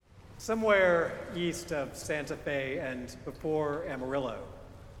Somewhere east of Santa Fe and before Amarillo,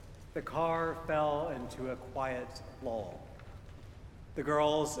 the car fell into a quiet lull. The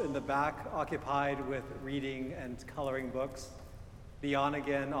girls in the back occupied with reading and coloring books, the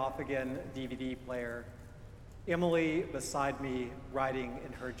on-again, off-again DVD player, Emily beside me writing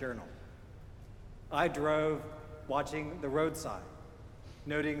in her journal. I drove, watching the roadside,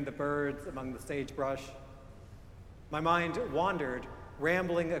 noting the birds among the sagebrush. My mind wandered,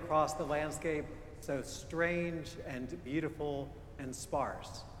 rambling across the landscape so strange and beautiful and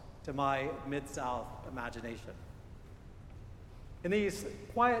sparse to my Mid-South imagination. In these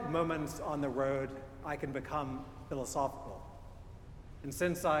quiet moments on the road, I can become philosophical. And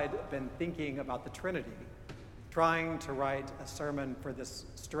since I'd been thinking about the Trinity, trying to write a sermon for this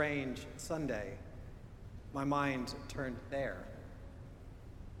strange Sunday, my mind turned there.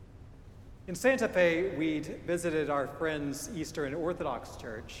 In Santa Fe, we'd visited our friend's Eastern Orthodox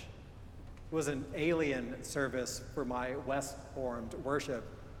church. It was an alien service for my West-formed worship,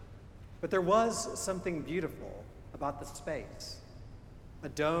 but there was something beautiful about the space. A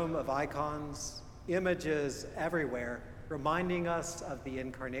dome of icons, images everywhere, reminding us of the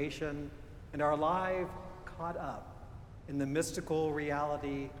Incarnation and our life caught up in the mystical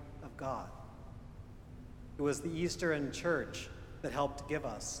reality of God. It was the Eastern Church that helped give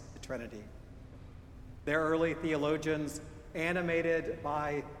us the Trinity. Their early theologians, animated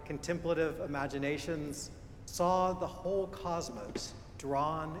by contemplative imaginations, saw the whole cosmos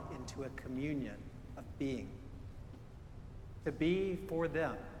drawn into a communion of being. To be for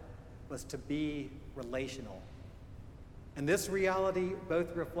them was to be relational. And this reality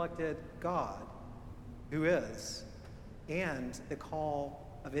both reflected God, who is, and the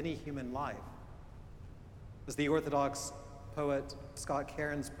call of any human life. As the Orthodox poet Scott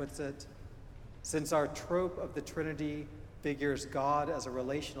Cairns puts it, since our trope of the Trinity figures God as a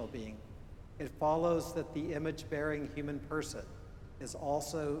relational being, it follows that the image-bearing human person is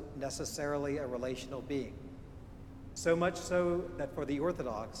also necessarily a relational being. So much so that for the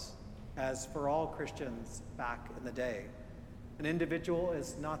Orthodox, as for all Christians back in the day, an individual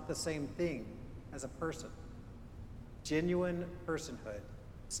is not the same thing as a person. Genuine personhood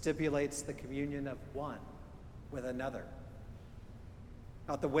stipulates the communion of one with another.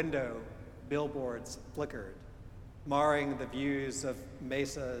 Out the window, billboards flickered, marring the views of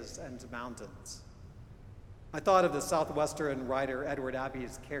mesas and mountains. I thought of the Southwestern writer Edward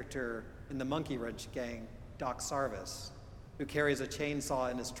Abbey's character in the Monkey Wrench Gang, Doc Sarvis, who carries a chainsaw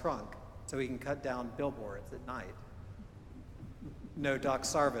in his trunk so he can cut down billboards at night. No, Doc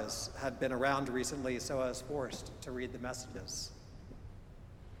Sarvis had been around recently, so I was forced to read the messages.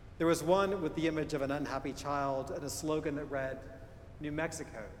 There was one with the image of an unhappy child and a slogan that read, New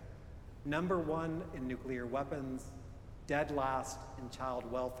Mexico, #1 in nuclear weapons, dead last in child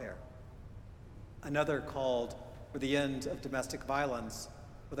welfare. Another called for the end of domestic violence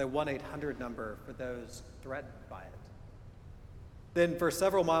with a 1-800 number for those threatened by it. Then for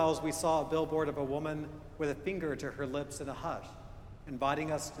several miles, we saw a billboard of a woman with a finger to her lips in a hush,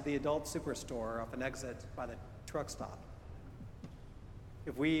 inviting us to the adult superstore off an exit by the truck stop.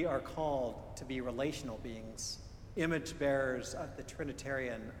 If we are called to be relational beings, image bearers of the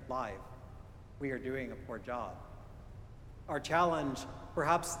Trinitarian life, we are doing a poor job. Our challenge,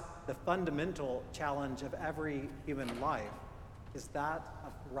 perhaps the fundamental challenge of every human life, is that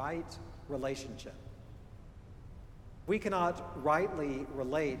of right relationship. We cannot rightly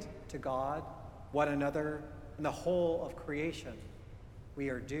relate to God, one another, and the whole of creation. We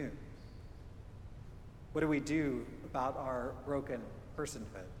are doomed. What do we do about our broken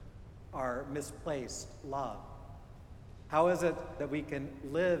personhood, our misplaced love? How is it that we can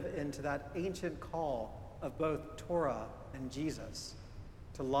live into that ancient call of both Torah and Jesus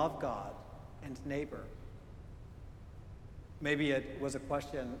to love God and neighbor? Maybe it was a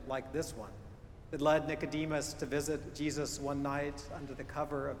question like this one that led Nicodemus to visit Jesus one night under the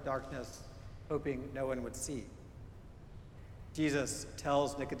cover of darkness, hoping no one would see. Jesus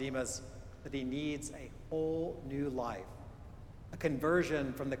tells Nicodemus that he needs a whole new life, a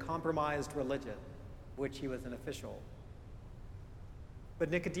conversion from the compromised religion of which he was an official. But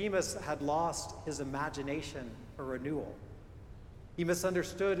Nicodemus had lost his imagination for renewal. He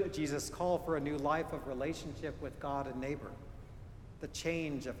misunderstood Jesus' call for a new life of relationship with God and neighbor, the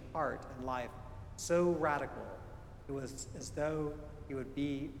change of heart and life so radical it was as though he would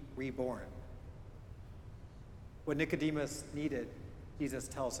be reborn. What Nicodemus needed, Jesus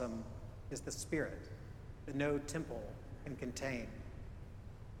tells him, is the Spirit that no temple can contain.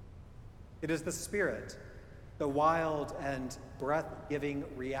 It is the Spirit, the wild and breath-giving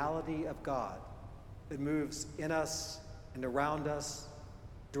reality of God that moves in us and around us,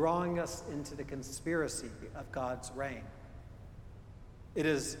 drawing us into the conspiracy of God's reign. It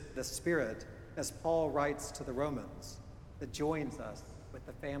is the Spirit, as Paul writes to the Romans, that joins us with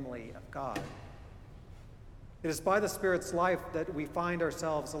the family of God. It is by the Spirit's life that we find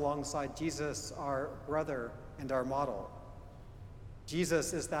ourselves alongside Jesus, our brother and our model.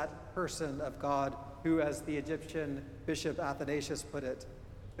 Jesus is that person of God who, as the Egyptian Bishop Athanasius put it,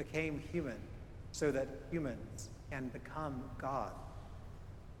 became human so that humans can become God.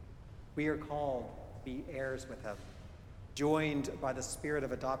 We are called to be heirs with him, joined by the Spirit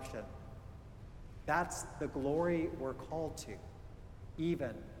of adoption. That's the glory we're called to,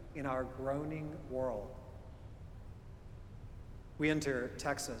 even in our groaning world. We enter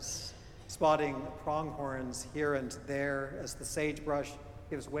Texas, spotting pronghorns here and there as the sagebrush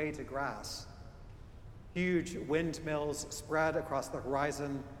gives way to grass. Huge windmills spread across the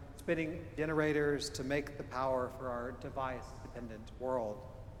horizon, spinning generators to make the power for our device-dependent world.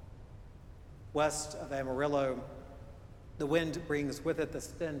 West of Amarillo, the wind brings with it the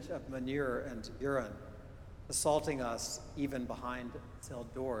stench of manure and urine, assaulting us even behind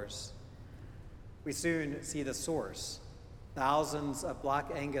sealed doors. We soon see the source. Thousands of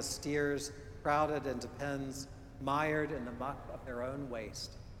Black Angus steers crowded into pens, mired in the muck of their own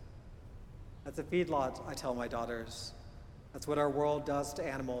waste. That's a feedlot, I tell my daughters. That's what our world does to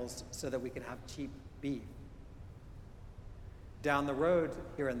animals so that we can have cheap beef. Down the road,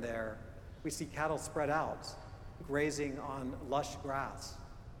 here and there, we see cattle spread out, grazing on lush grass,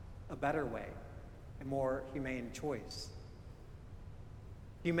 a better way, a more humane choice.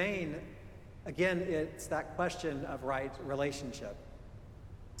 Humane, again, it's that question of right relationship.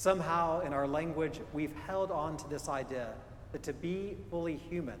 Somehow in our language, we've held on to this idea that to be fully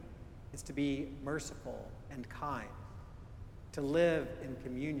human is to be merciful and kind, to live in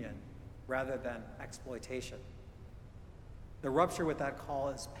communion rather than exploitation. The rupture with that call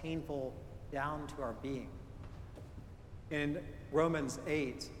is painful down to our being. In Romans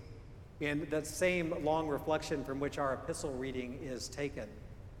 8, in that same long reflection from which our epistle reading is taken,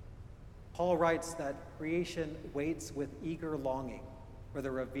 Paul writes that creation waits with eager longing for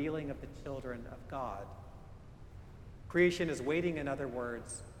the revealing of the children of God. Creation is waiting, in other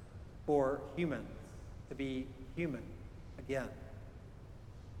words, for humans to be human again.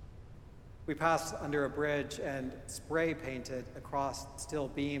 We pass under a bridge and spray painted across steel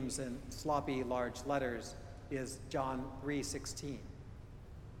beams in sloppy large letters is John 3:16.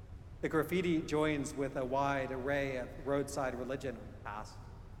 The graffiti joins with a wide array of roadside religion we pass.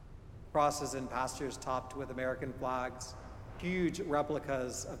 Crosses and pastures topped with American flags, huge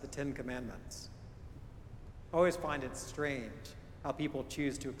replicas of the Ten Commandments. I always find it strange how people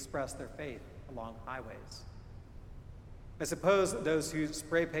choose to express their faith along highways. I suppose those who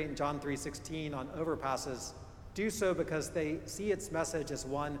spray paint John 3:16 on overpasses do so because they see its message as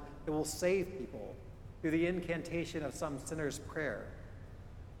one that will save people through the incantation of some sinner's prayer.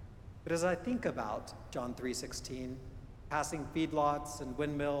 But as I think about John 3:16, passing feedlots and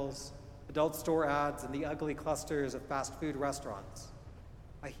windmills, adult store ads, and the ugly clusters of fast food restaurants,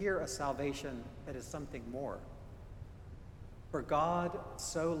 I hear a salvation that is something more. For God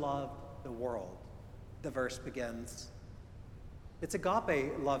so loved the world, the verse begins. It's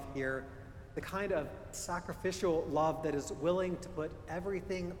agape love here, the kind of sacrificial love that is willing to put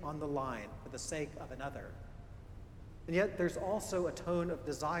everything on the line for the sake of another. And yet there's also a tone of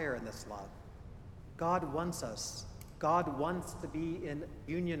desire in this love. God wants us. God wants to be in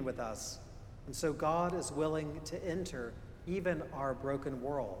union with us. And so God is willing to enter even our broken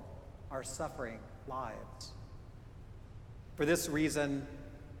world, our suffering lives. For this reason,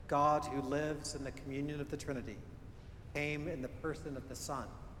 God, who lives in the communion of the Trinity, came in the person of the Son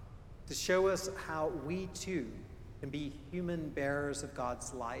to show us how we too can be human bearers of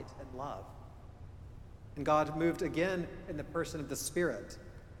God's light and love. And God moved again in the person of the Spirit,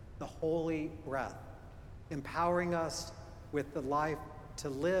 the holy breath, empowering us with the life to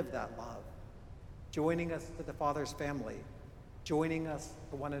live that love, joining us to the Father's family, joining us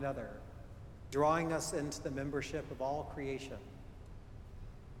to one another, drawing us into the membership of all creation.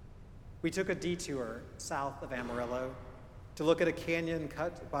 We took a detour south of Amarillo to look at a canyon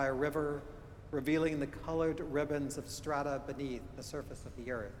cut by a river, revealing the colored ribbons of strata beneath the surface of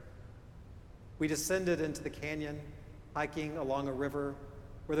the earth. We descended into the canyon, hiking along a river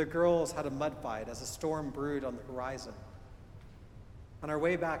where the girls had a mud fight as a storm brewed on the horizon. On our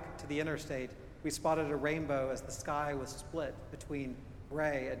way back to the interstate, we spotted a rainbow as the sky was split between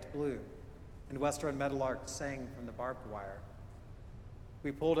gray and blue, and western meadowlarks sang from the barbed wire.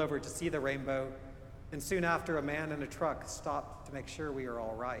 We pulled over to see the rainbow, and soon after, a man in a truck stopped to make sure we were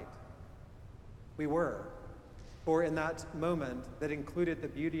all right. We were. For in that moment that included the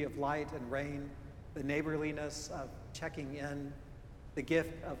beauty of light and rain, the neighborliness of checking in, the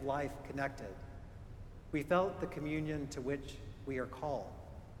gift of life connected, we felt the communion to which we are called,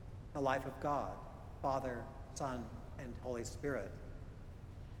 the life of God, Father, Son, and Holy Spirit.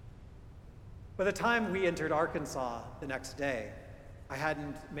 By the time we entered Arkansas the next day, I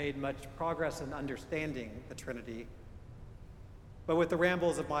hadn't made much progress in understanding the Trinity, but with the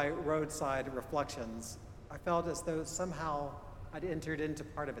rambles of my roadside reflections, I felt as though somehow I'd entered into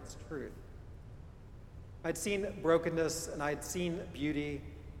part of its truth. I'd seen brokenness and I'd seen beauty,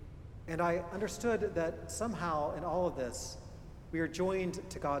 and I understood that somehow in all of this, we are joined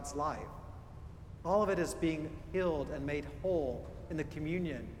to God's life. All of it is being healed and made whole in the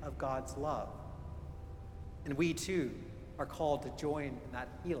communion of God's love. And we too are called to join in that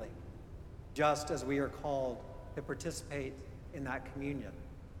healing, just as we are called to participate in that communion.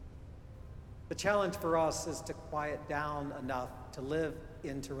 The challenge for us is to quiet down enough to live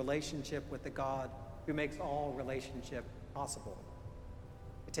into relationship with the God who makes all relationship possible.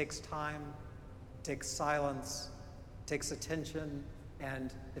 It takes time, it takes silence, it takes attention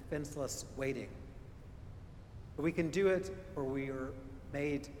and defenseless waiting. But we can do it, for we are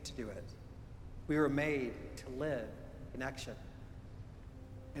made to do it. We were made to live in connection.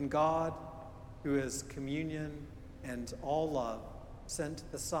 And God, who is communion and all love, sent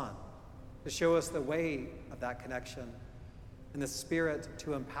the Son to show us the way of that connection and the Spirit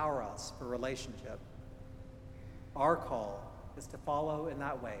to empower us for relationship. Our call is to follow in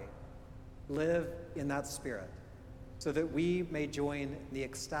that way, live in that Spirit, so that we may join the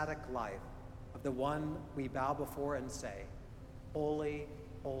ecstatic life of the one we bow before and say, Holy,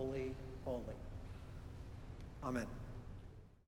 holy, holy. Amen.